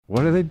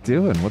What are they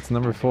doing? What's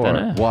number 4?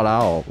 Dunno. What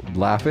owl?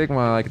 Laughing?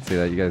 Well, I can see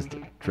that. You guys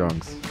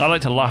drunks. I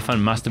like to laugh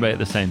and masturbate at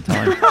the same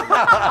time.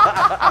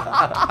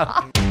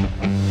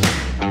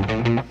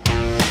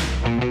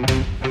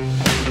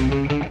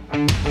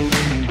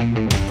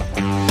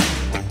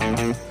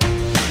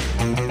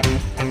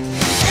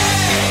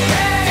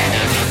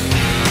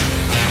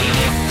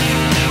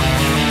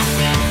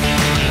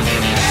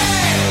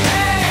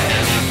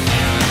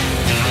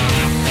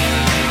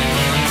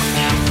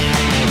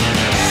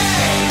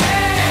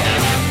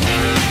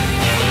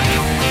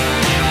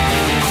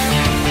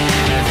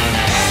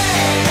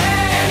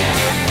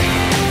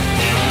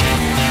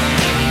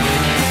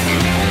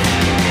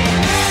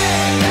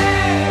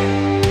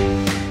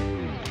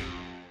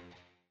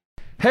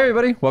 Hey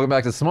everybody, welcome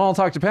back to Small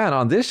Talk Japan.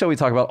 On this show, we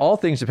talk about all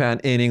things Japan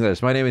in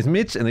English. My name is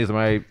Mitch, and these are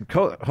my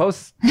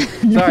co-hosts.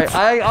 Sorry,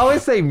 I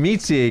always say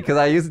Michi because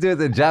I used to do it in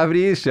the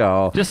Japanese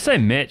show. Just say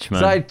Mitch, man.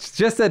 So I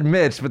just said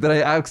Mitch, but then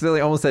I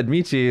accidentally almost said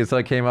Michi, so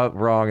I came out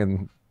wrong,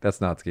 and that's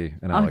Natsuki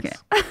and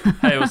Alex. Okay.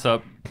 Hey, what's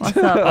up? What's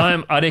up?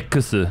 I'm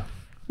Arekusu.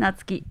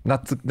 Natsuki.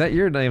 That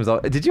your name's all.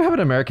 Did you have an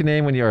American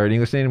name or an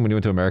English name when you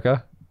went to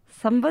America?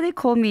 Somebody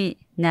call me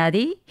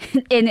Natty.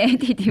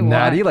 N-A-T-T-Y.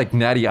 Natty, like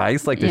Natty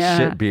Ice, like the Yeah.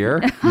 shit beer.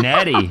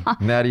 Natty.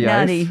 Natty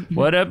Natty. Ice.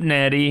 What up,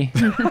 Natty?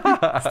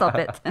 Stop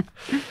it. All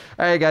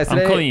right, guys. I'm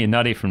Today, calling you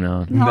Nutty from now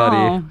on.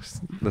 Nutty.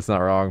 That's not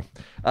wrong.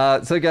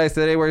 So, guys,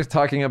 today we're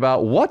talking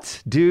about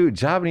what do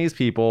Japanese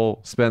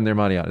people spend their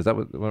money on? Is that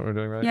what we're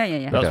doing, right?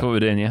 Yeah. That's Okay. what we're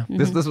doing, yeah?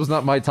 This was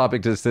not my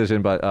topic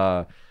decision, but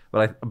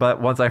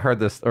once I heard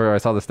this or I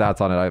saw the stats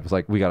on it, I was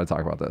like, we got to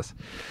talk about this.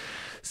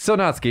 So,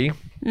 Natsuki,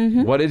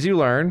 what did you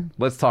learn?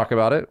 Let's talk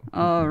about it.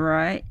 All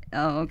right.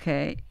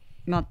 Okay.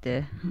 待っ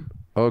て.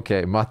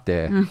 Okay,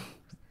 mate.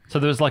 So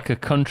there was like a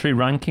country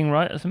ranking,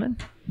 right, or something?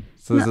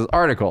 So this is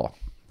article.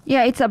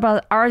 Yeah, it's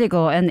about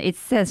article and it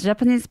says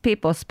Japanese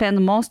people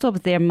spend most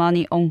of their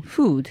money on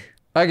food.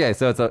 Okay,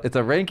 so it's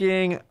a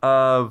ranking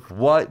of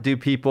what do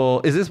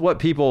people. Is this what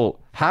people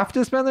have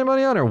to spend their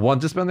money on or want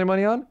to spend their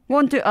money on?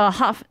 Want to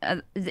have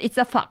it's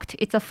a fact.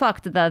 It's a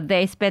fact that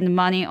they spend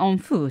money on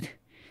food.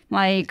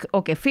 Like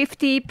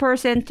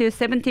 50% to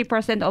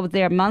 70% of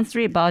their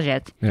monthly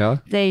budget Yeah.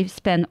 they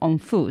spend on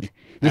food.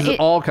 This is It-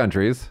 all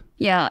countries.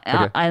 Yeah,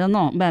 Okay. I don't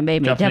know, but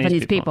maybe Japanese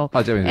Japanese people. people.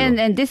 Oh, Japanese and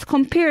people. and this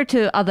compared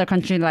to other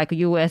countries like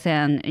US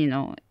and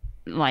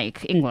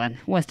like England,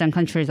 Western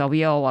countries of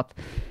Europe,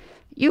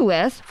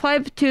 US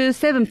 5 to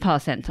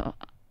 7%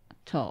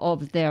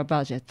 of their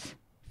budget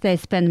they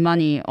spend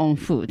money on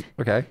food.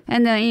 Okay.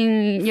 And then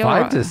in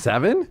Europe, 5 to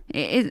 7?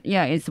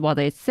 it's what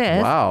it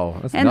says. Wow,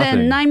 that's And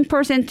nothing. then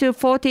 9% to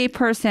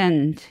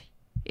 40%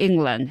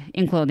 England,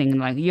 including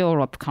like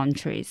Europe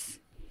countries.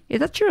 Is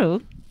that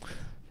true?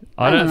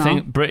 I don't don't know.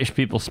 think British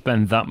people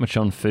spend that much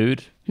on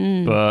food,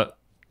 but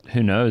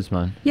who knows,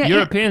 man? Yeah,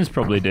 Europeans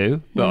probably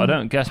do, but I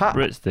don't guess Ha-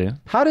 Brits do.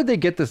 How did they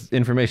get this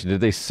information?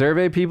 Did they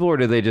survey people or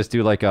did they just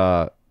do like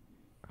a...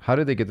 How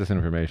did they get this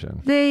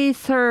information? They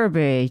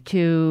survey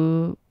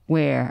to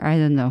where? I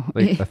don't know.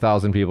 Like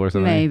 1,000 people or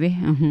something? Maybe.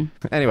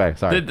 Anyway,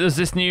 sorry. There's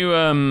this new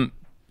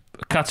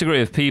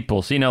category of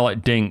people, so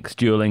like dinks,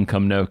 dual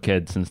income, no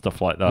kids, and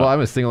stuff like that. Well,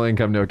 I'm a single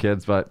income, no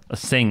kids, but A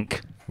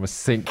sink. I'm a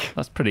sink.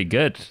 That's pretty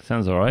good.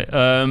 Sounds all right.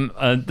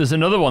 There's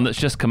another one that's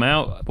just come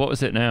out. What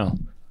was it now?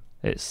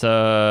 It's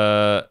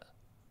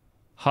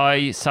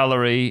high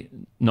salary,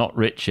 not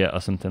rich yet, or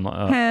something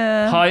like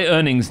that. High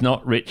earnings,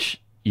 not rich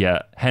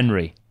yet.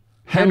 Henry.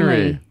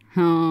 Henry.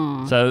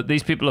 Huh. So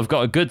these people have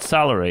got a good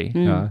salary.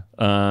 Yeah.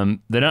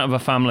 They don't have a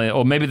family,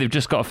 or maybe they've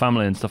just got a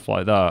family and stuff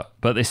like that.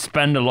 But they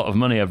spend a lot of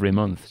money every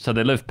month, so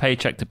they live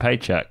paycheck to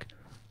paycheck.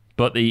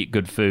 But they eat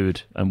good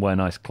food and wear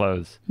nice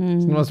clothes.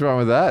 What's wrong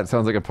with that?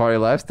 Sounds like a party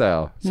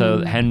lifestyle.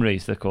 So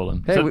Henrys, they call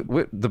them. Hey,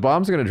 So- the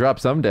bombs are going to drop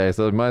someday,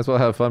 so might as well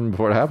have fun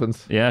before it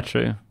happens, yeah,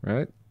 true.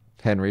 right?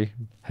 Henry.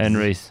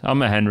 Henrys.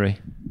 I'm a Henry.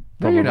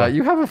 No, you're not.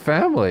 You have a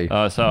family.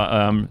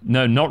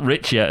 No, not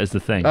rich yet is the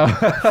thing.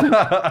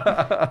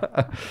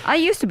 I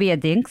used to be a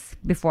dinks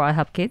before I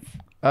have kids.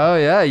 Oh,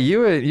 yeah.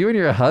 You and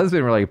your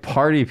husband were like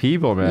party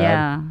people, man.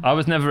 Yeah. I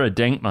was never a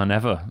dink man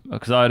ever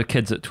because I had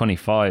kids at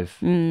 25.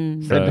 So,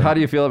 And how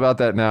do you feel about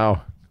that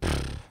now?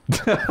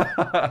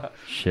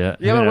 shit.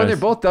 Yeah, who but when they're knows?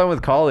 both done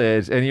with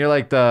college and you're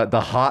like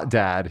the hot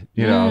dad,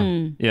 you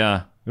know,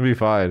 Yeah. it'll be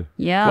fine.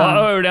 Yeah. Well, I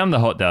already am the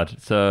hot dad.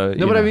 So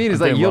No, what I mean is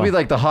like you'll be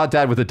like the hot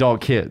dad with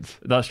adult kids.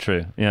 That's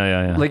true.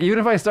 Yeah. Like even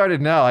if I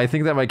started now, I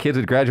think that my kids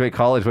would graduate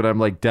college when I'm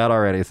like dead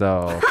already.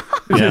 So,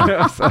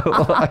 Yeah. so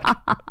like,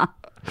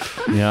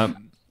 Yeah.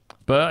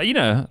 But,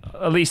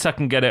 at least I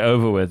can get it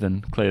over with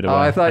and clear it away. oh,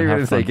 I thought you were and going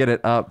have to say fun. get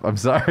it up. I'm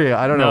sorry.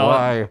 I don't know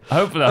why.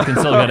 Hopefully I can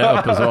still get it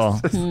up as well.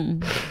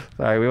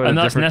 Sorry, we went And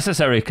a that's different.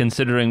 necessary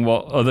considering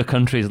what other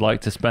countries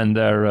like to spend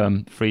their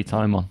free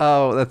time on.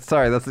 Oh, that's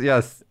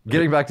yes.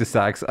 Getting back to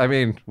sex. I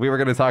mean, we were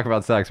going to talk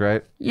about sex,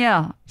 right?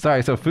 Yeah.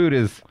 Sorry. So food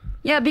is.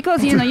 Yeah,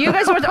 because you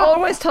guys were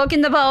always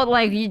talking about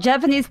like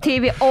Japanese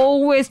TV,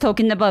 always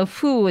talking about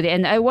food,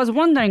 and I was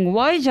wondering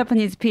why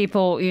Japanese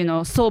people,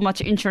 so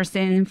much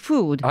interested in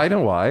food. I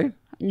know why.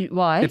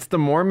 Why? It's the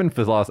Mormon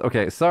philosophy.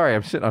 Okay, sorry,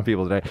 I'm shitting on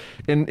people today.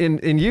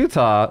 In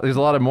Utah, there's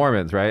a lot of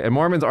Mormons, right? And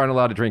Mormons aren't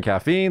allowed to drink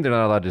caffeine. They're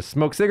not allowed to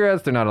smoke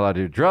cigarettes. They're not allowed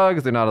to do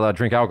drugs. They're not allowed to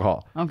drink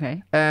alcohol.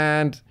 Okay.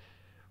 And,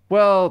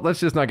 well, let's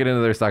just not get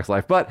into their sex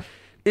life. But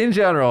in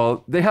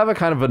general, they have a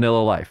kind of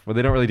vanilla life where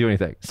they don't really do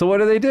anything. So what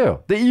do?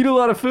 They eat a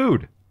lot of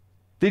food.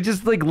 They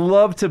just like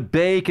love to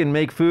bake and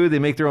make food. They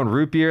make their own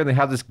root beer, and they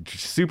have this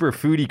super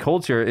foodie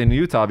culture in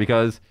Utah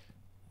because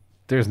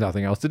there's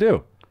nothing else to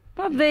do.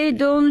 But they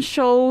don't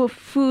show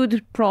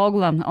food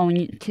program on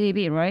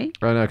TV, right?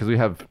 Right now, because we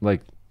have like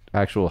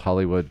actual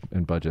Hollywood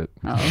and budget.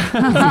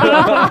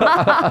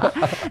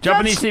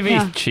 Japanese TV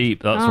is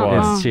cheap. That's why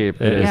It's cheap.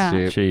 It is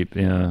Yeah. cheap.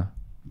 Yeah,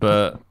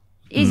 but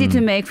Easy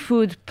to make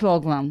food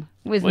program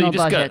with well, no you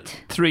just budget.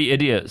 get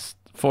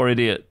 4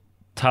 idiot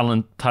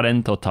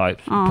talento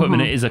types, put them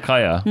in an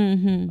izakaya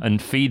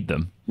and feed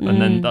them,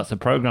 and then that's a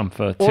program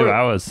for 2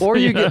 hours. Or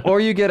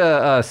you get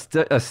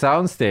a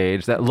sound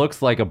stage that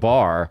looks like a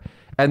bar,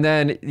 and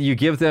then you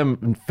give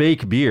them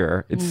fake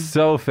beer. It's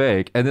so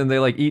fake, and then they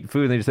like eat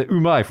food and they just say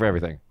umai for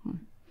everything.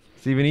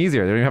 It's even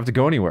easier. They don't even have to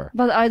go anywhere.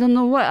 But I don't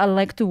know why I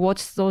like to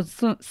watch those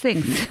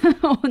things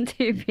on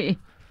TV.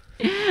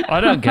 I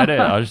don't get it.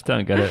 I just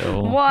don't get it at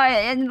all. Why?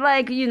 And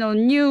like,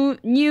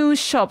 new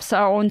shops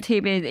are on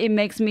TV. It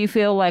makes me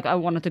feel like I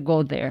wanted to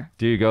go there.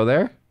 Do you go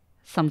there?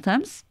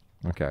 Sometimes.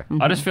 Okay.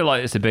 I just feel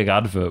like it's a big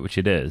advert, which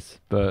it is.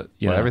 But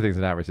Well, everything's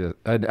an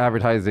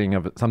advertising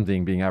of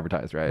something being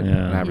advertised, right? Yeah.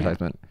 An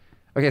advertisement.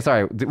 Okay,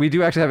 sorry. We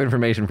do actually have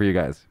information for you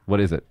guys. What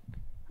is it?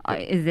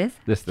 Is this?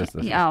 This.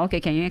 Yeah, okay.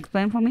 Can you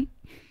explain for me?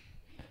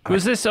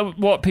 Was this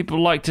what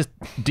people like to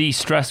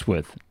de-stress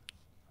with?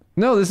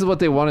 No, this is what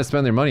they want to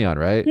spend their money on,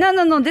 right?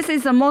 No. This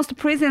is the most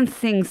pleasant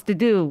things to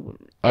do.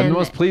 The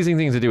most pleasing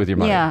things to do with your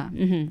money. Yeah.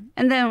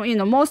 And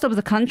then, most of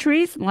the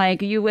countries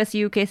like US,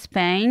 UK,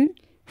 Spain,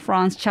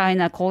 France,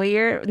 China,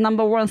 Korea,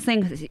 number one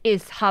thing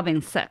is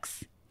having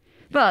sex.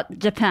 But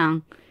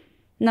Japan,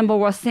 number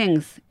one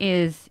things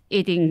is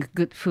eating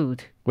good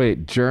food.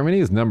 Wait, Germany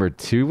is number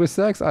 2 with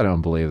sex? I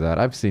don't believe that.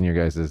 I've seen your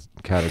guys'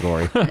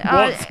 category.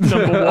 What's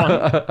number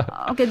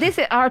one? Okay, this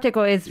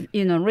article is,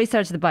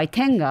 researched by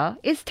Tenga.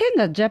 Is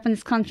Tenga a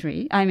Japanese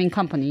country? I mean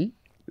company.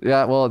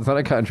 Yeah, well, it's not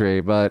a country,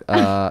 but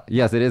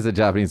yes, it is a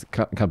Japanese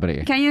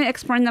company. Can you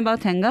explain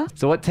about Tenga?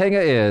 So what Tenga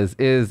is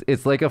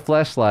it's like a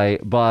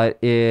fleshlight,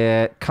 but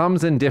it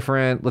comes in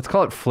different, let's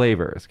call it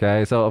flavors,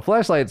 okay? So a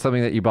fleshlight is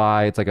something that you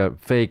buy. It's like a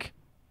fake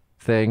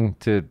thing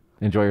to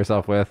enjoy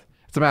yourself with.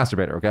 It's a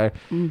masturbator, okay?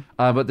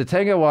 But the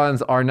Tenga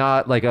ones are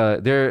not like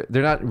they're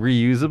not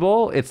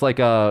reusable. It's like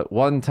a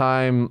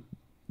one-time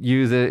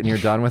use it and you're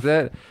done with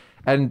it.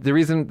 And the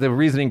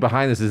reasoning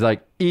behind this is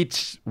like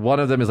each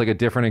one of them is like a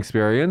different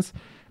experience.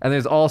 And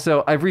there's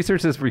also, I've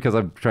researched this because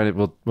I'm trying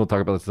to, we'll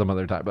talk about this some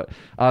other time, but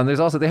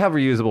there's also, they have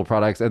reusable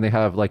products and they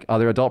have like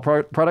other adult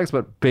products,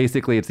 but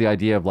basically it's the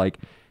idea of like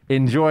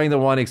enjoying the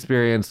one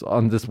experience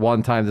on this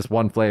one time, this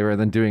one flavor,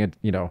 and then doing it,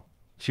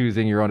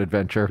 choosing your own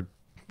adventure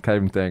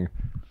kind of thing.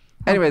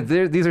 Anyway,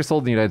 these are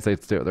sold in the United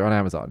States too. They're on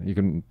Amazon. You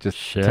can just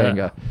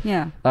Tenga.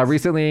 Yeah.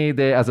 Recently,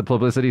 they, as a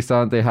publicity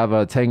stunt, they have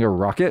a Tenga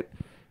rocket,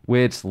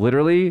 which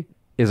literally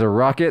is a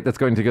rocket that's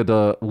going to go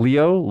to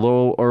LEO,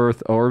 low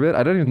Earth orbit.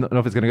 I don't even know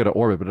if it's going to go to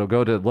orbit, but it'll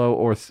go to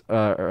low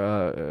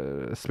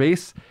Earth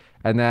space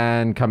and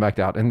then come back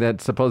down. And then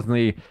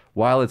supposedly,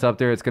 while it's up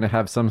there, it's going to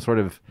have some sort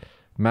of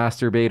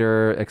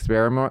masturbator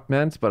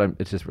experiment, but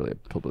it's just really a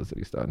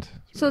publicity stunt.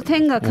 So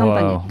Tenga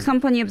company, Wow.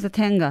 company of the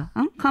Tenga,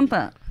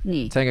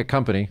 company. Tenga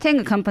company.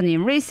 Tenga company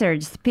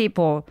researches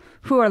people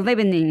who are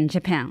living in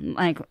Japan.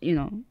 Like,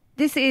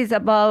 this is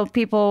about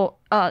people,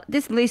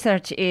 this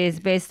research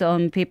is based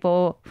on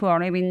people who are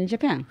living in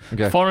Japan.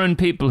 Okay. Foreign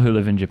people who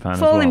live in Japan as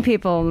Foreign well.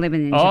 people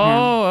living in Japan.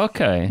 Oh,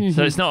 okay.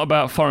 So it's not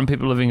about foreign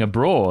people living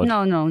abroad.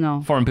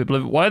 No. Foreign people.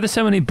 Why are there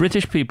so many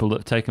British people that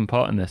have taken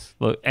part in this?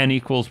 Look, N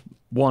equals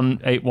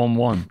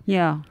 1811.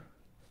 Yeah.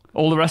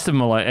 All the rest of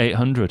them are like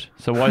 800.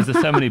 So why is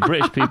there so many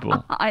British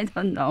people I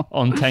don't know.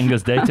 on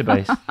Tenga's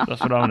database?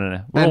 That's what I want to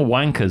know. We're all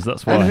wankers.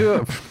 That's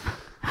why.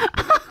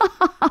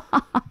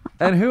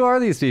 And who are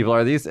these people?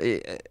 Are these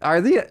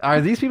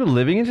people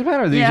living in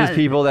Japan, or are these Yeah. just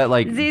people that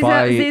like These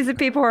buy? these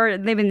people are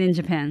living in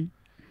Japan.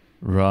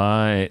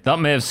 Right. That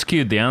may have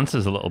skewed the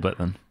answers a little bit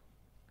then.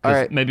 All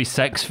right. Maybe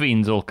sex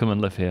fiends all come and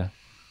live here.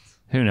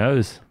 Who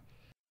knows?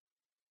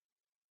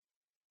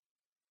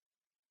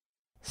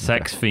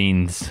 Sex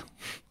fiends.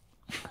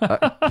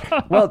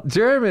 Well,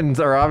 Germans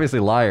are obviously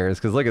liars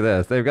because look at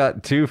this. They've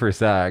got 2 for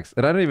sex,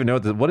 and I don't even know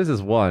what is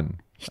this one.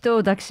 人を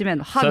抱きしめ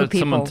る hug So people.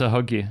 someone to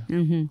hug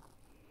you.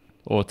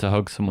 Or to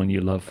hug someone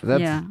you love.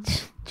 That's Yeah.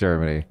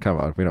 Germany. Come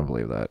on, we don't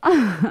believe that.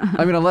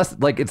 I mean, unless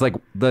like it's like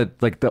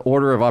the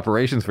order of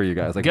operations for you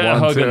guys. Like Get a 1,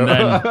 hug 2. and then,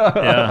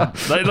 yeah.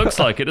 It looks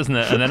like it, doesn't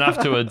it? And then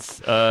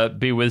afterwards,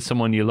 be with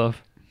someone you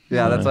love.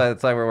 Yeah,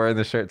 that's why we're wearing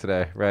this shirt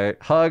today,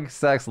 right? Hug,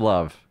 sex,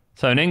 love.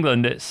 So in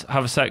England, it's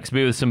have sex,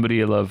 be with somebody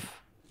you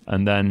love,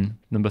 and then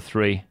number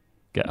 3,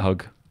 get a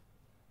hug,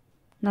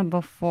 Number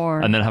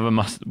 4, and then have a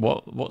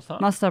what's that?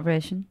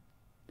 masturbation.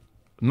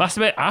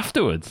 Masturbate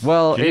afterwards.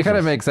 Well, it kind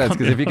of Jesus. makes sense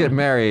because if you get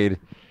married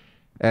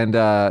and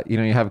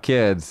you have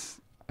kids,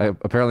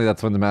 apparently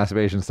that's when the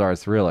masturbation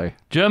starts. Really,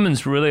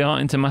 Germans really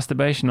aren't into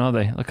masturbation, are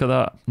they? Look at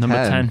that. Number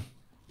 10.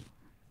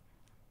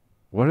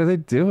 what are they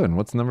doing?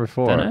 What's number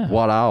 4? Dunno.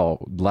 Wow,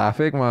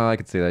 laughing. Well, I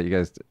could see that. You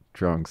guys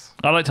drunks.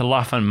 I like to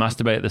laugh and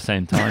masturbate at the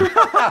same time.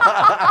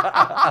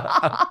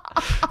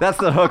 That's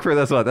the hook for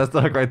this one. That's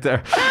the hook right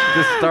there.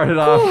 Just start it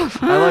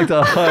off. I like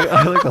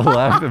to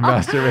laugh and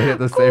masturbate at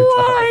the same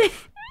Why?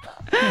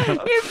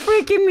 You're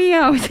freaking me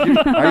out. time.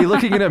 Are you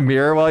looking in a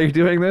mirror while you're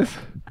doing this?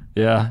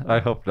 Yeah. I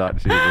hope not,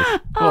 Jesus.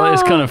 Well,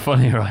 it's kind of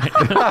funny, right?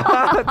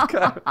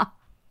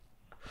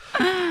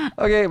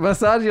 Okay,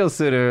 massagio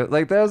suru.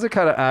 Like, those are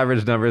kind of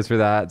average numbers for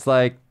that. It's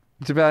like,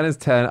 Japan is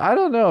 10. I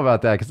don't know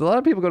about that, because a lot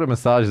of people go to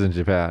massages in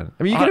Japan.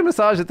 I mean, you get a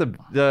massage at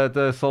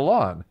the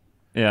salon.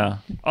 Yeah.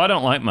 I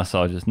don't like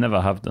massages.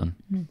 Never have done.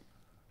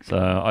 So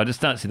I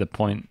just don't see the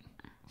point.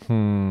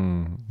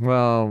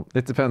 Well,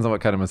 it depends on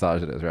what kind of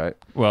massage it is, right?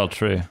 Well,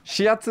 true.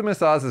 Shiatsu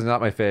massage is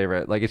not my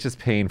favorite. Like, it's just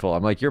painful.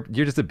 I'm like, you're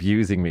just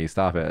abusing me.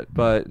 Stop it.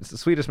 But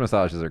Swedish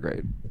massages are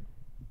great.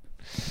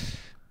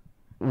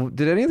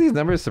 Did any of these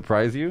numbers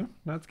surprise you,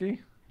 Natsuki?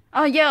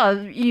 Yeah,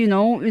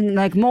 in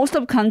like most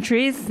of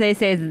countries, they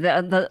say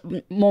that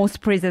the most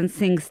pleasant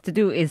things to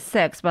do is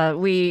sex, but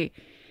we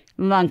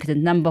ranked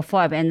number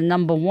 5, and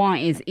number 1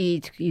 is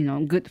eat,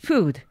 good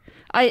food.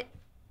 I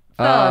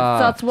thought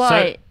that's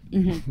why.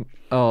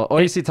 Oh,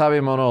 oishi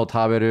tabemono o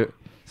taberu.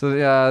 So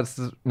yeah, it's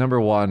number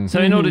 1. So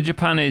in order,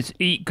 Japan is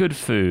eat good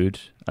food,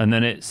 and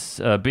then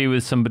it's be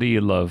with somebody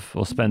you love,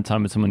 or spend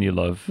time with someone you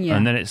love, Yeah.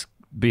 and then it's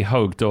be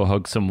hugged or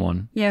hug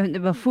someone. Yeah,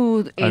 the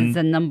food is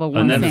the number 1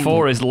 And then thing.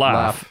 4 is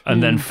laugh, and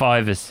Mm. then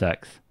 5 is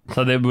sex.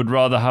 So they would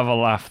rather have a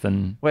laugh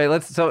than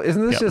Wait, so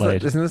isn't this Get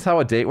laid. isn't this how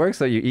a date works?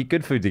 So you eat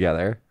good food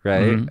together,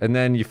 right? Mhm. And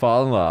then you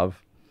fall in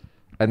love,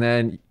 and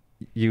then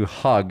you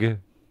hug,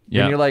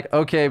 Yeah. and you're like,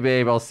 okay,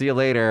 babe, I'll see you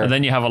later. and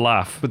then you have a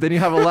laugh. But then you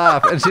have a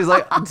laugh, and she's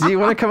like, do you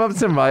want to come up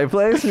to my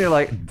place? And you're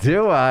like,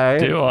 do I?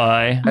 Do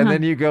I? And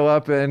then you go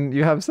up and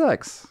you have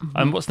sex.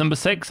 And what's number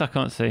 6? I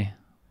can't see.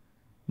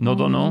 No,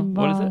 don't know.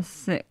 What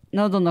is it?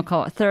 No,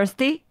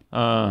 thirsty?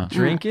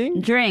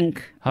 Drinking?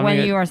 Drink Having when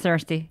a- you are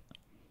thirsty.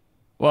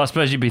 Well, I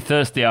suppose you'd be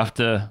thirsty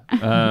after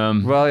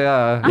Well,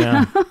 yeah.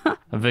 yeah,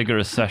 a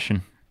vigorous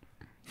session.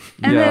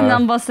 And Yeah. then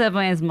number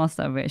 7 is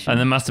masturbation. And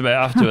then masturbate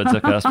afterwards.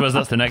 Okay, I suppose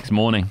that's the next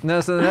morning.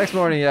 No, so the next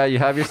morning, yeah, you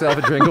have yourself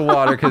a drink of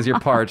water because you're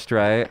parched,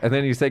 right? And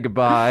then you say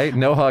goodbye,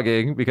 no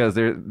hugging because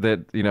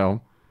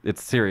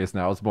it's serious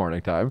now. It's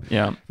morning time.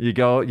 Yeah.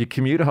 You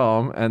commute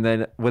home, and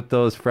then with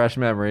those fresh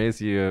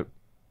memories, you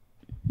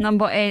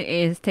Number 8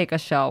 is take a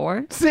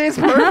shower. see it's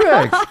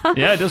perfect.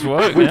 Yeah, it does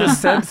work. With the Yeah.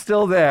 scent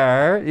still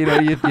there,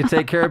 you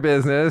take care of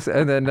business,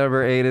 and then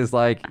number 8 is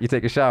like you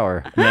take a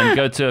shower. And then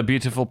go to a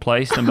beautiful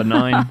place, number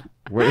 9.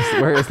 Where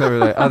is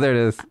number 8? Oh, there it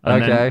is.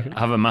 And Okay. then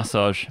have a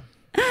massage.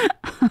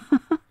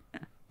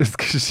 It's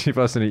 'cause she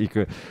busted an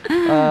iku.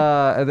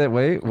 And then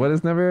wait, what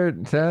is number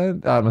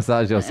 10?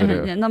 Massage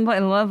yosuru. And number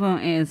 11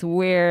 is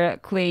wear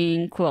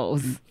clean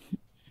clothes.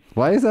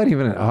 Why is that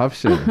even an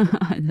option?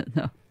 I don't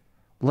know.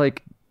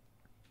 Like,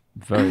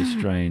 Very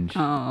strange.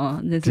 Oh,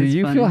 this do is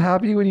you funny. feel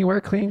happy when you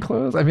wear clean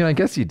clothes? I mean, I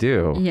guess you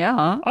do.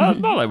 Yeah. I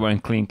like wearing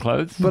clean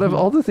clothes. But of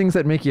all the things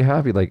that make you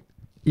happy, like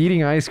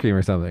eating ice cream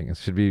or something, it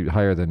should be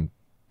higher than.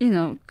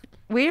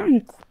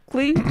 Wearing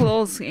clean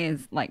clothes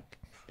is like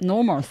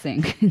normal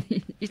thing.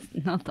 It's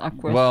not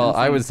awkward. Well,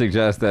 I would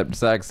suggest that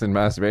sex and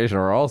masturbation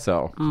are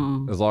also,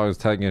 Oh. as long as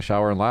taking a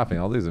shower and laughing.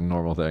 All these are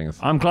normal things.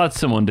 I'm glad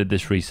someone did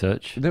this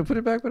research. No, put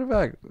it back.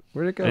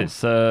 Where'd it go?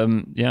 It's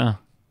yeah,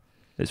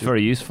 it's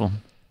very useful.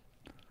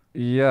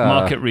 Yeah.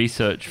 Market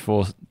research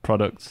for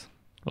products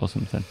or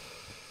something.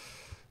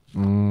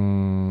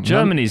 Mm,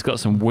 Germany's got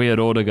some weird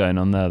order going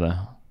on there, though.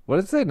 what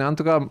does it say?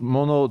 Nantoka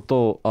mono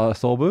to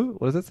sobu?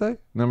 What does it say?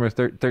 Number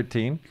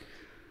 13?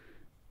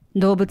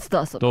 動物と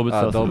遊ぶ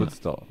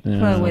Dobutsu. Yeah.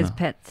 Play with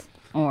pets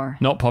or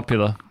Not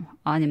popular.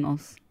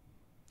 animals.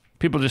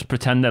 People just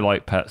pretend they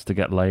like pets to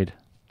get laid.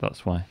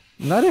 That's why.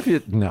 Not if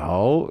you.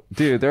 No.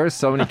 Dude, there are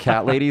so many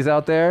cat ladies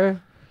out there.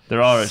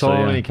 There are So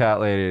actually. many cat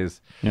ladies.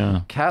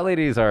 Yeah. Cat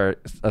ladies are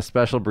a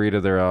special breed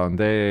of their own.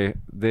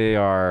 They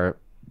are.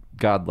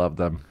 God love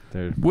them.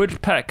 They're,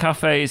 Would pet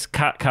cafes,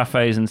 cat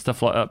cafes, and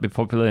stuff like that be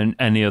popular in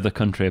any other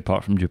country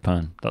apart from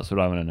Japan? That's what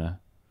I want to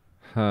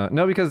know.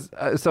 no, because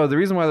so the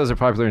reason why those are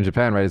popular in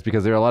Japan, right, is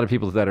because there are a lot of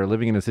people that are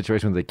living in a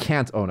situation where they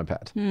can't own a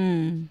pet.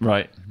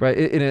 Right. Right.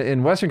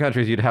 In Western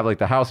countries, you'd have like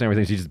the house and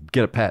everything, so you just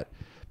get a pet.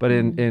 But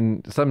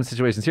in some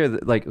situations here,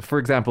 like for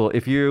example,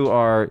 if you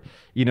are,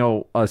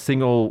 a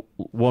single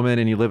woman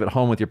and you live at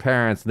home with your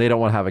parents, and they don't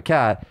want to have a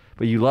cat,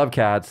 but you love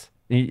cats,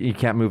 you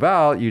can't move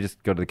out, you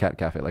just go to the cat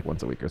cafe like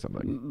once a week or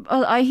something.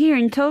 I hear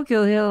in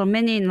Tokyo there are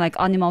many like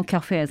animal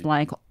cafes,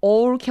 like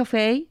owl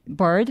cafe,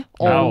 bird,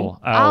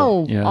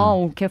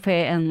 Owl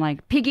cafe, and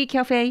like piggy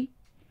cafe.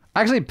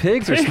 Actually,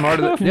 pigs are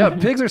smarter.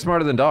 Pigs are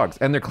smarter than dogs,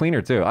 and they're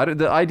cleaner too.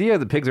 The idea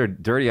that pigs are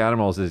dirty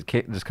animals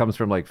just comes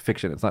from like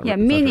fiction. It's not. Yeah, it's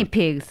not mini true.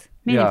 pigs,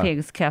 Yeah.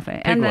 pigs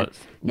cafe. Piglets. And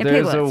then,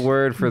 There's piglets. a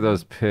word for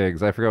those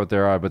pigs. I forgot what they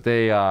are, but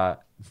they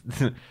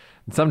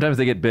Sometimes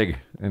they get big,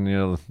 and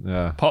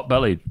yeah.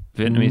 Pot-bellied.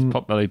 Vietnamese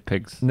pot-bellied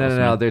pigs.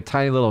 No. They're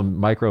tiny little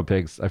micro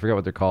pigs. I forgot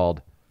what they're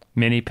called.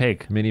 Mini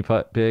pig. Mini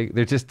putt pig.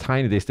 They're just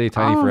tiny. They stay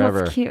tiny Oh,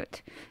 forever. that's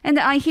cute. And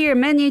I hear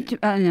many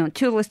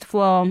tourists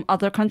from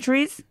other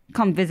countries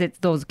come visit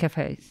those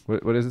cafes.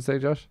 What does it say,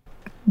 Josh?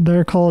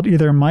 They're called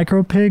either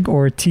micro pig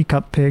or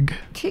teacup pig.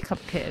 Teacup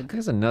pig.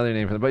 There's another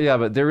name for them,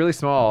 but they're really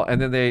small, and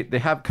then they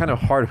have kind of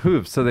hard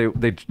hooves, so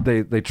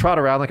they trot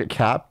around like a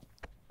cat.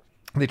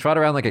 They trot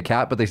around like a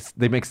cat, but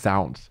they make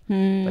sounds.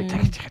 Like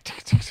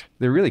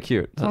they're really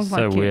cute. That's Sounds like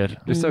so cute. weird.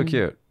 They're so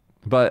cute.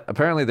 But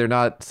apparently they're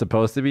not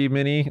supposed to be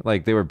mini.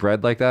 Like they were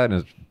bred like that,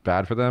 and it's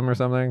bad for them or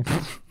something.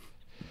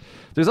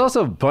 There's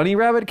also bunny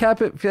rabbit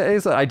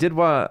cafes. I did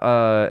want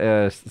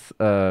a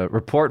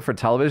report for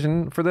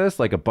television for this,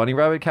 like a bunny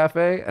rabbit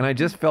cafe, and I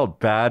just felt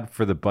bad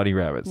for the bunny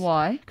rabbits.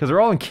 Why? Because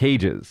they're all in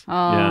cages.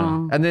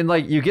 Oh. And then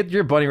like you get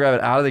your bunny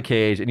rabbit out of the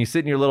cage and you sit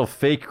in your little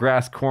fake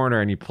grass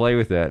corner and you play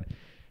with it.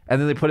 And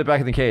then they put it back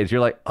in the cage.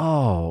 You're like,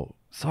 oh,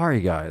 sorry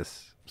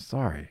guys.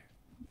 Sorry.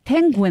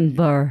 Penguin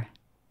bird.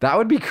 That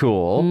would be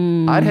cool.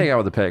 I'd hang out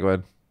with a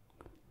penguin.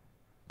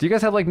 Do you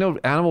guys have like no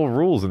animal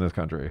rules in this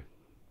country?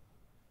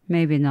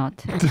 Maybe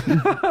not.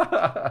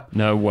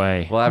 No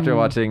way. Well, after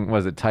watching,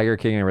 was it Tiger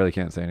King? I really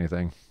can't say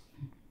anything.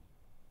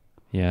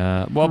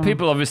 Yeah. Well,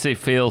 people obviously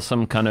feel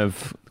some kind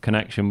of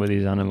connection with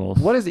these animals.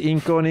 What is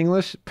inco in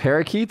English?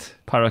 Parakeet?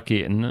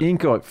 Parakeet, isn't it?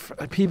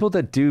 Inco. People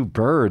that do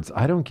birds.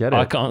 I don't get it.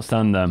 I can't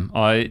stand them.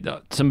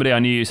 Somebody I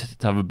knew used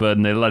to have a bird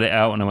and they let it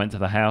out when I went to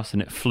the house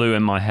and it flew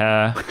in my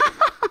hair.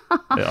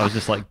 I was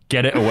just like,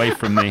 get it away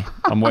from me.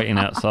 I'm waiting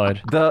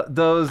outside.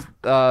 Those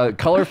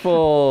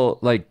colorful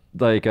like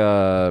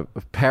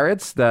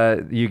parrots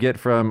that you get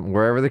from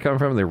wherever they come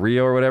from, the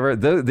Rio or whatever,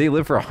 they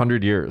live for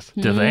 100 years.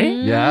 Do they?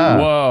 Yeah.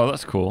 Whoa,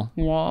 that's cool.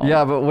 Wow.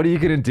 Yeah, but what are you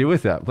going to do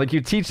with them? Like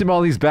you teach them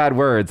all these bad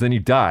words, then you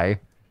die,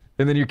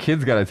 and then your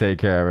kids got to take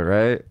care of it,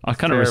 right? I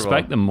kind of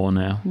respect them more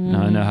now.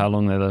 Now I know how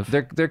long they live.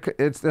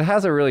 It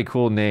has a really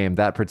cool name,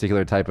 that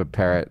particular type of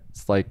parrot.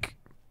 It's like,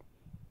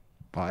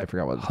 I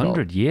forgot what it's called.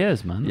 100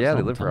 years, man. Yeah,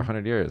 they live for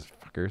 100 years,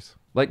 fuckers.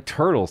 Like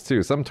turtles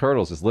too. Some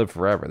turtles just live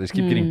forever. They just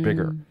keep getting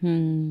bigger.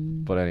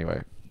 But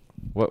anyway,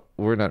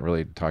 we're not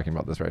really talking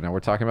about this right now. We're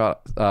talking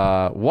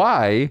about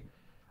why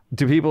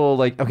do people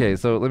like? Okay,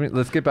 so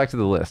let's get back to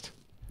the list.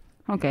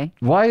 Okay.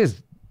 Why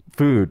is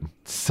food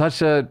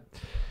such a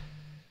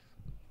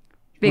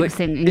Big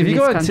thing in if you this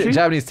go on country?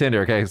 Japanese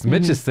Tinder, okay, so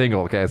Mitch is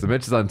single, okay, so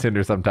Mitch is on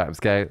Tinder sometimes,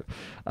 okay,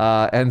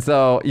 and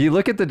so you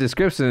look at the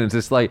description and it's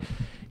just like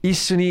一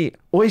緒に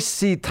美味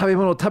しい食べ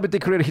物を食べて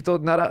くれる人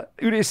なら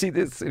嬉しい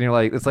です and you're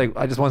like, it's like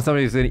I just want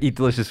somebody who's gonna eat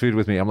delicious food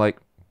with me. I'm like,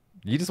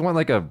 you just want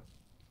like a,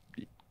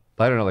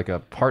 I don't know, like a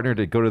partner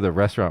to go to the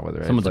restaurant with,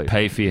 right? Someone It's to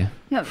pay for you.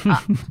 Yeah,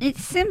 it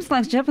seems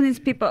like Japanese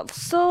people are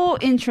so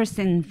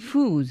interested in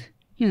food.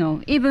 You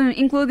know, even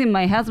including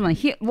my husband,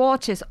 he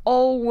watches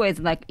always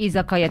like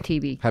izakaya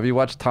TV. Have you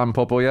watched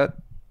Tampopo yet?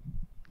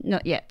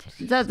 Not yet.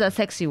 That's the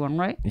sexy one,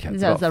 right? Yeah,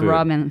 it's That's the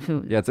about food. ramen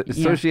food. Yeah, it's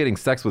associating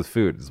sex with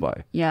food is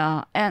why.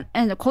 Yeah, and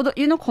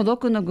you know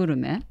Kodoku no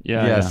Gurume?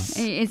 Yeah. Yes.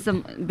 It's a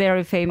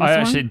very famous I one.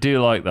 actually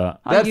do like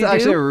that. Oh, That's you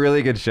actually do? a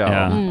really good show.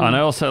 Yeah. And I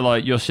also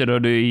like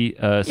Yoshirorui,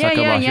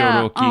 Sakaba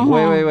yeah. Hiroroki.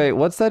 Uh-huh. Wait.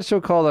 What's that show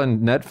called on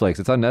Netflix?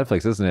 It's on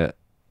Netflix, isn't it?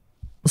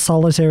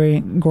 Solitary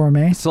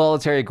gourmet.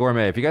 Solitary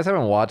Gourmet. If you guys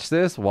haven't watched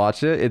this,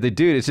 watch it. The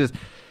dude, it's just,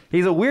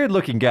 he's a weird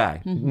looking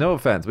guy. No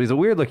offense, but he's a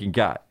weird looking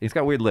guy. He's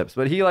got weird lips,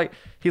 but he's like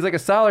a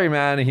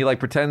salaryman, and he like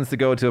pretends to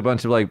go to a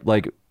bunch of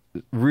like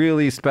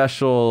really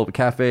special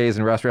cafes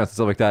and restaurants and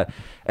stuff like that.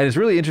 And it's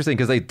really interesting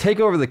because they take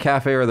over the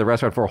cafe or the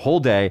restaurant for a whole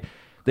day.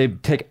 They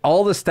take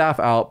all the staff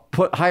out,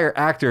 hire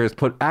actors,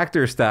 put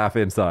actor staff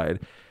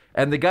inside,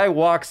 and the guy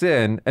walks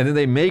in, and then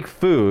they make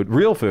food,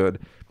 real food.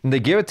 And they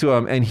give it to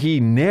him, and he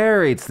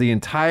narrates the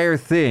entire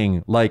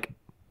thing like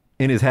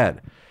in his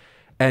head.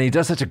 And he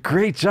does such a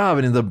great job,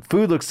 and the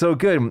food looks so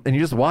good. And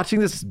you're just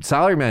watching this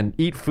salaryman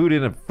eat food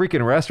in a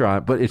freaking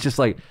restaurant, but it's just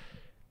like,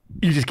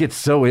 you just get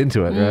so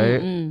into it,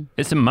 right?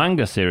 It's a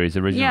manga series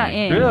originally.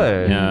 Yeah.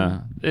 Really? Yeah.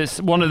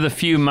 It's one of the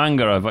few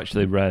manga I've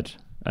actually read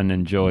and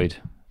enjoyed.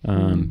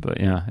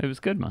 But yeah, it was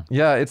good, man.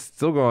 Yeah, it's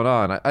still going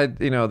on. I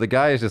the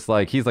guy is just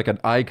like, he's like an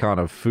icon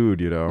of food,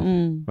 you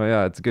know. But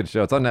yeah, it's a good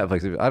show. It's on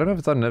Netflix. I don't know if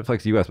it's on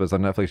Netflix US, but it's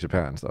on Netflix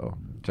Japan, so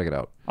check it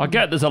out. I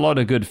get there's a lot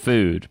of good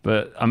food,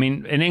 but I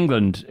mean, in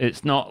England,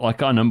 it's not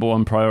like our number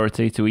one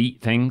priority to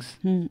eat things.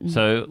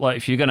 So, like,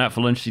 if you're going out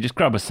for lunch, you just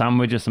grab a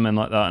sandwich or something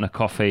like that and a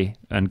coffee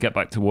and get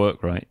back to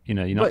work, right? You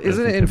know, you're not. But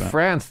isn't it in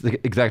France the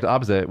exact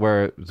opposite,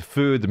 where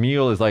the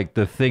meal is like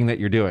the thing that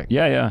you're doing?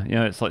 Yeah.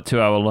 It's like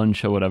 2-hour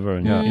lunch or whatever,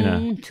 and you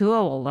know,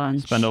 2-hour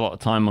lunch. spend a lot of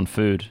time on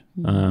food.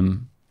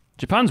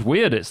 Japan's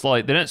weird. It's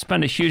like they don't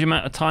spend a huge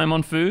amount of time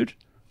on food,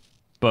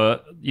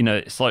 but you know,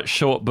 it's like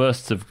short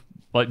bursts of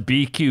like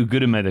BQ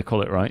Gurume, they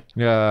call it, right?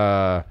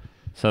 Yeah.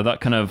 So that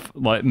kind of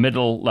like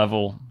middle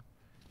level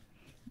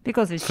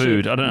because it's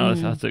food. cheap. I don't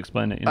know how to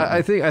explain it. You know?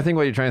 I think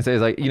what you're trying to say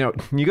is like, you know,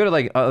 you go to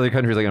like other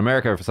countries like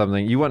America for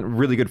something, you want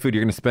really good food,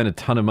 you're going to spend a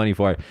ton of money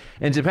for it.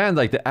 In Japan,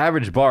 like the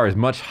average bar is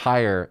much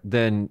higher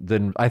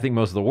than I think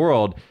most of the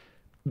world.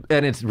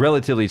 and it's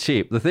relatively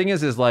cheap. The thing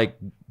is like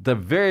the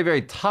very,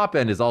 very top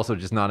end is also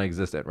just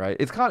non-existent, right?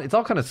 It's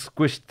all kind of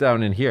squished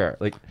down in here.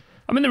 Like,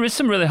 I mean, there is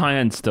some really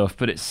high-end stuff,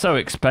 but it's so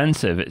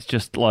expensive. It's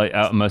just like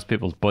out of most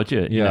people's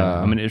budget. You know?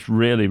 Yeah. I mean, it's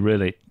really,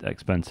 really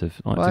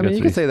expensive. Like, well, to I go mean, to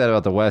you can these- say that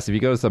about the West. If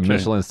you go to some True.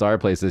 Michelin star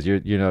places,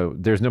 you know,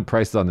 there's no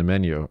prices on the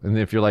menu. And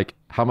if you're like,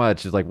 how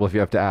much? It's like, well, if you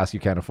have to ask,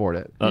 you can't afford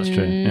it. That's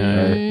true.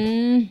 Yeah.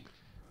 Mm,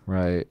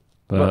 Right.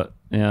 But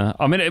yeah,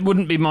 I mean, it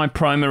wouldn't be my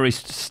primary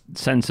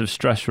sense of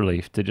stress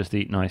relief to just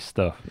eat nice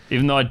stuff,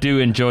 even though I do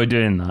enjoy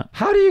doing that.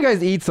 How do you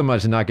guys eat so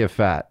much and not get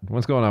fat?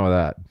 What's going on with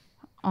that?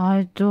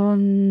 I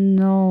don't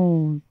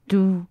know.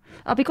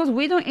 Because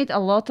we don't eat a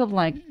lot of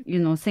like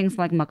things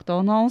like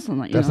McDonald's.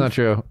 And, That's not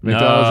true. No,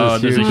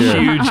 McDonald's is there's huge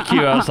a here. huge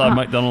queue outside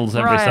McDonald's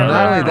every Right, Saturday.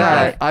 Not only Right.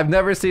 that, I've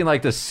never seen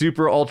like the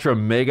super ultra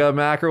mega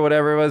Mac or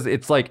whatever it was.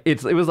 It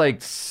was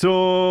like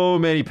so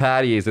many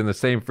patties in the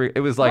same free.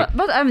 It was like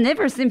But I've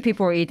never seen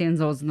people eating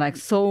those like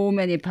so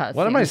many patties.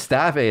 one of my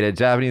staff ate it.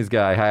 Japanese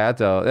guy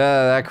Hayato.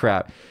 That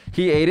crap.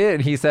 He ate it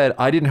and he said,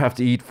 "I didn't have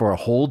to eat for a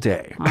whole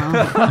day."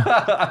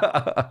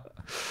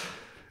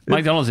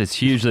 McDonald's is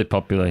hugely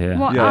popular here.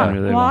 Why, Yeah.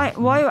 Really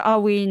why are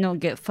we not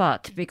get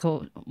fat?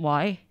 Because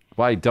why?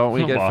 Why don't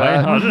we get Why?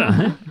 fat? I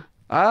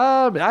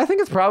don't know. I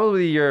think it's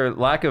probably your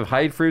lack of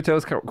high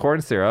fructose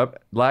corn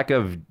syrup, lack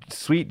of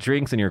sweet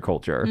drinks in your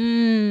culture.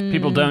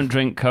 People don't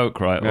drink Coke,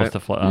 right, or Right.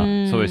 stuff like that.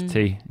 It's always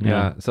tea.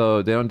 Yeah.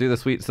 So they don't do the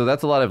sweet. So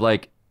that's a lot of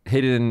like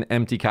hidden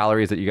empty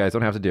calories that you guys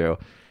don't have to do.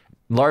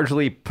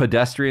 Largely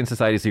pedestrian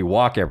society, so you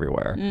walk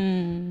everywhere.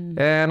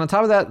 And on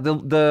top of that,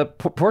 the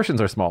portions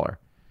are smaller.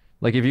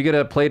 Like if you get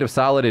a plate of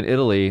salad in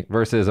Italy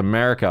versus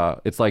America,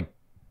 it's like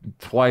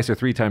twice or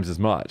three times as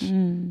much,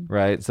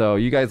 right? So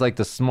you guys like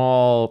the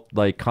small,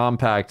 like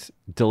compact,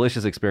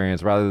 delicious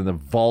experience rather than the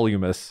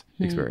voluminous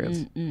experience.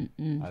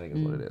 I think is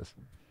what it is.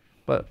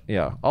 But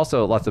yeah,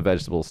 also lots of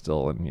vegetables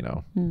still,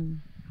 and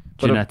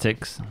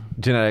Genetics.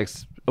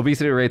 genetics.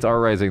 Obesity rates are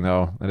rising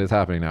though. It is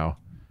happening now.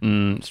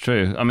 It's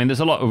true. I mean, there's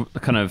a lot of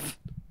kind of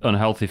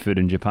unhealthy food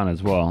in Japan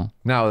as well.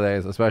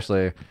 Nowadays,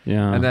 especially.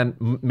 Yeah. And then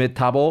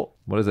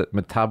what is it?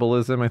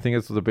 Metabolism, I think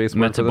is the base word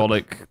for that.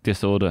 Metabolic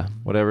disorder.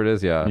 Whatever it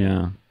is, yeah.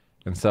 Yeah.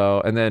 And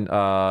then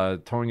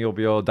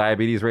Tongyobyo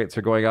diabetes rates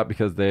are going up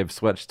because they've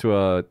switched to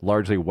a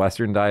largely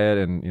Western diet,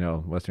 and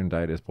Western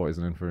diet is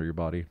poisoning for your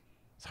body.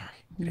 Sorry,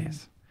 it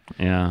is.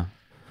 Yeah.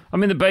 I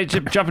mean, the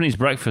Japanese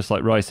breakfast,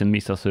 like rice and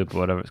miso soup or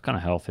whatever, it's kind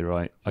of healthy,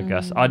 right? I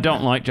guess. I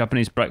don't like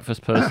Japanese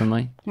breakfast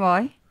personally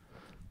Why?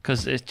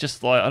 because it's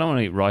just like, I don't want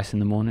to eat rice in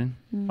the morning.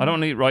 I don't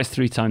want to eat rice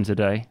 3 times a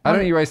day. I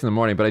don't eat rice in the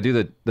morning, but I do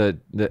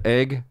the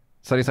egg,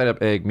 sunny side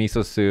up egg,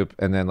 miso soup,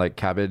 and then like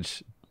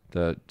cabbage,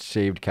 the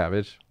shaved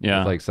cabbage. Yeah.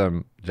 With like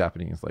some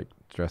Japanese like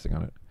dressing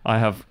on it. I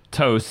have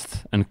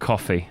toast and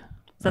coffee.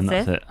 And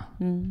That's that's it.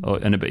 Oh,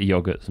 and a bit of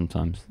yogurt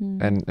sometimes.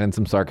 And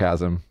some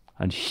sarcasm.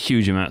 And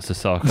huge amounts of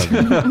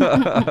sarcasm.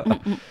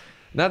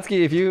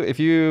 Natsuki, if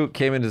you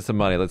came into some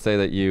money, let's say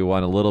that you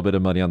won a little bit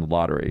of money on the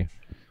lottery,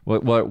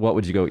 what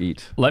would you go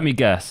eat? Let me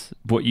guess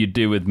what you'd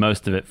do with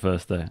most of it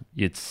first, though.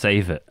 You'd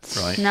save it,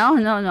 right? No.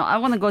 I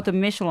want to go to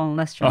Michelin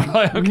restaurant.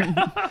 Okay.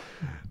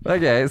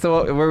 Okay,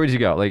 so where would you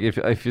go? Like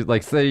if you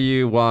like say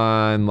you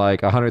won like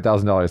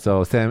 $100,000,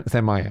 so $10,000.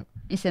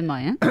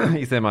 1000,000.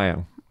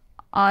 $10,000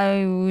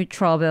 I would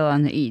travel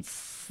and eat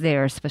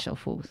their special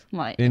food,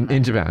 like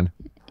in Japan.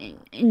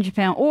 in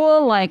Japan, or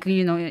like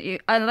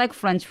I like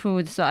French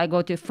food, so I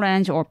go to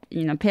French or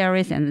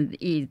Paris and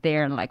eat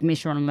their like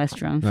Michelin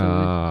restaurant food.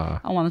 Ah.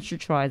 I want to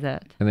try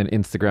that. And then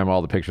Instagram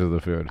all the pictures of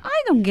the food.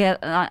 I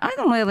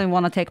don't really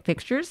want to take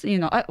pictures.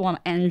 I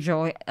want to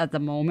enjoy at the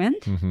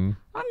moment.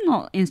 I'm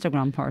not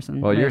Instagram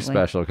person. Well, you're really.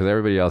 special because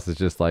everybody else is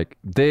just like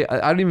I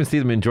don't even see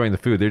them enjoying the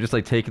food. They're just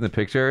like taking the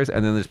pictures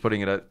and then they're just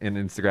putting it in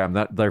Instagram.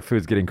 That their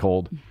food's getting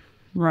cold.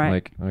 Right.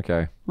 Like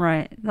okay.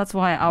 Right. That's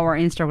why our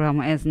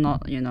Instagram is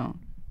not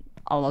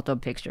a lot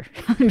of picture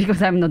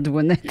because I'm not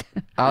doing it.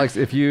 Alex,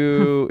 if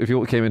you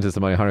came into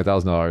some money,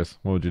 $100,000,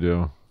 what would you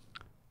do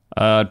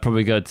I'd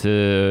probably go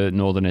to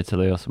northern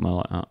Italy or somewhere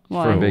like that.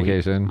 Why? for a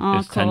vacation? Oh,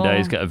 Just 10 cool.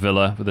 days, get a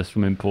villa with a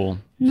swimming pool.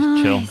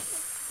 Just chill.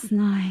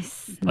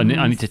 Nice. I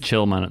need to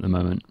chill, man, at the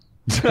moment.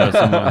 Go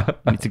somewhere.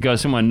 I need to go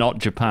somewhere not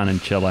Japan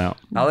and chill out.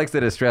 Alex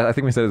did a stress. I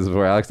think we said this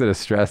before. Alex did a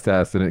stress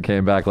test, and it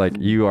came back like,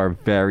 "You are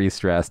very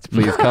stressed.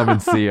 Please come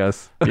and see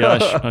us." Yeah,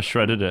 I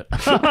shredded it.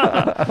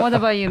 What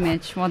about you,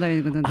 Mitch? What are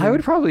you gonna do? I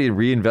would probably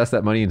reinvest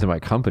that money into my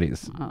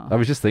companies. I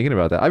was just thinking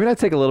about that. I mean, I'd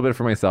take a little bit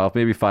for myself,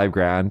 maybe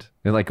 $5,000,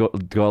 and like go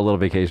a little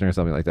vacation or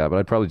something like that. But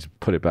I'd probably just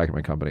put it back in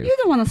my companies. You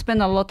don't want to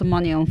spend a lot of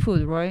money on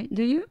food, right?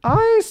 Do you?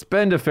 I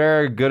spend a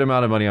good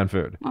amount of money on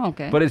food. Oh,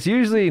 okay. But it's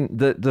usually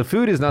the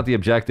food is not the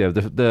objective.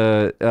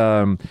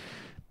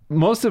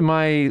 most of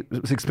my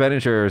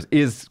expenditures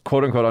is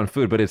quote unquote on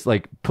food, but it's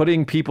like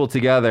putting people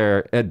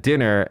together at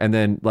dinner and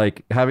then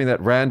like having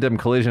that random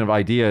collision of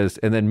ideas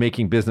and then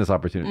making business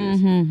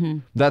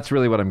opportunities. That's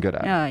really what I'm good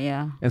at.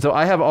 Yeah. And so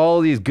I have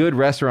all these good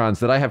restaurants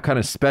that I have kind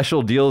of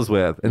special deals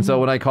with. And so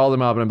when I call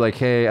them up and I'm like,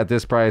 hey, at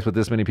this price with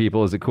this many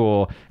people, is it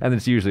cool? And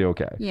it's usually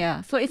okay.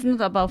 Yeah. So it's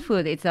not about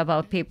food, it's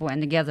about people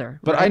and together.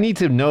 But I need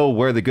to know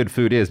where the good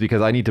food is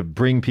because I need to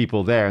bring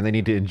people there and they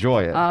need to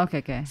enjoy it.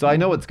 Okay. So I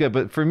know what's good.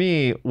 But for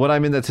me, when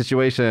I'm in that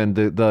situation,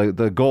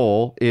 the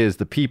goal is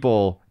the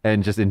people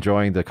and just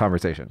enjoying the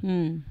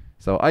conversation.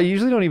 So I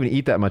usually don't even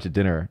eat that much at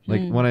dinner.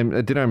 Like when I'm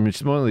at dinner, I'm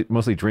just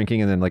mostly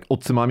drinking and then like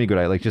otsumami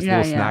gurai, like just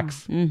little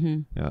snacks.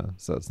 Yeah.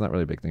 So it's not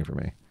really a big thing for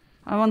me.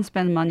 I won't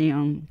spend money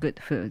on good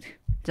food,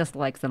 just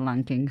like the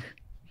ranking.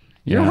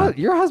 Yeah.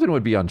 Your husband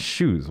would be on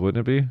shoes,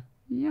 wouldn't it be?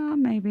 Yeah,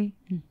 maybe.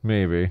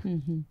 Maybe.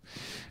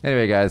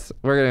 Anyway, guys,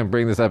 we're going to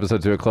bring this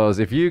episode to a close.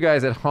 If you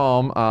guys at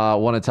home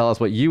want to tell us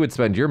what you would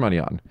spend your money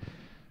on,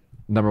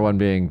 number one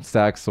being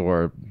sex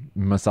or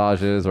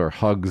massages or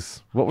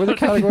hugs. What were the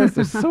categories?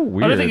 They're so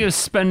weird. I don't think it was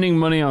spending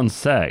money on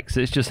sex.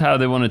 It's just how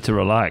they wanted to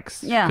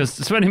relax. Yeah. Because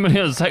spending money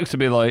on sex would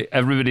be like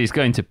everybody's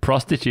going to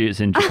prostitutes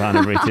in Japan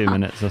every 2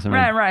 minutes or something.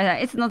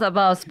 Right. It's not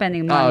about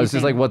spending money. Oh, it's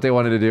just like what they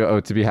wanted to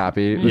do to be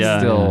happy. But Yeah,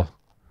 still,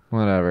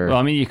 whatever. Well,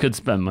 I mean, you could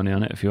spend money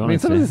on it if you I wanted mean,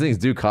 some of to. these things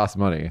do cost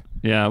money.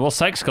 Yeah, well,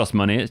 sex costs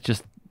money. It's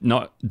just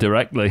not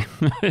directly.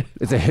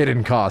 It's a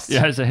hidden cost.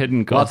 Yeah, it's a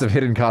hidden cost. Lots of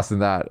hidden costs in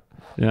that.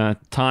 Yeah,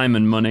 time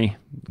and money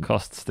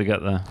costs to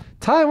get there.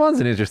 Taiwan's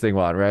an interesting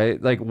one,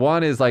 right? Like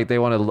one is like they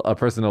want a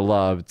person to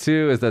love.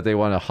 2 is that they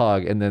want a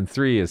hug. And then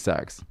 3 is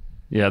sex.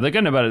 Yeah, they're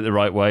going about it the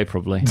right way,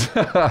 probably.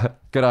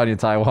 Good on you,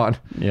 Taiwan.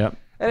 Yep.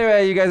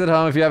 Anyway, you guys at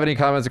home, if you have any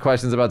comments or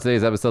questions about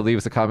today's episode, leave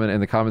us a comment in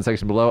the comment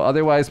section below.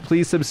 Otherwise,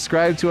 please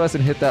subscribe to us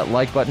and hit that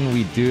like button.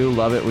 We do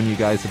love it when you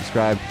guys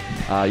subscribe.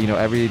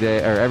 Every day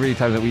or every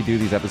time that we do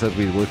these episodes,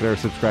 we look at our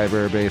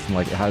subscriber base and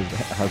like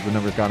has the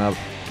numbers gone up?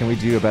 Can we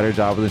do a better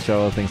job with the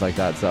show? Things like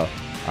that. So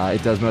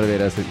it does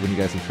motivate us when you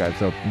guys subscribe.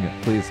 So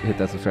please hit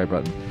that subscribe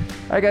button.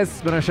 All right, guys,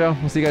 it's been our show.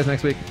 We'll see you guys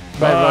next week.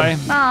 Bye. Bye.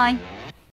 Everyone. Bye.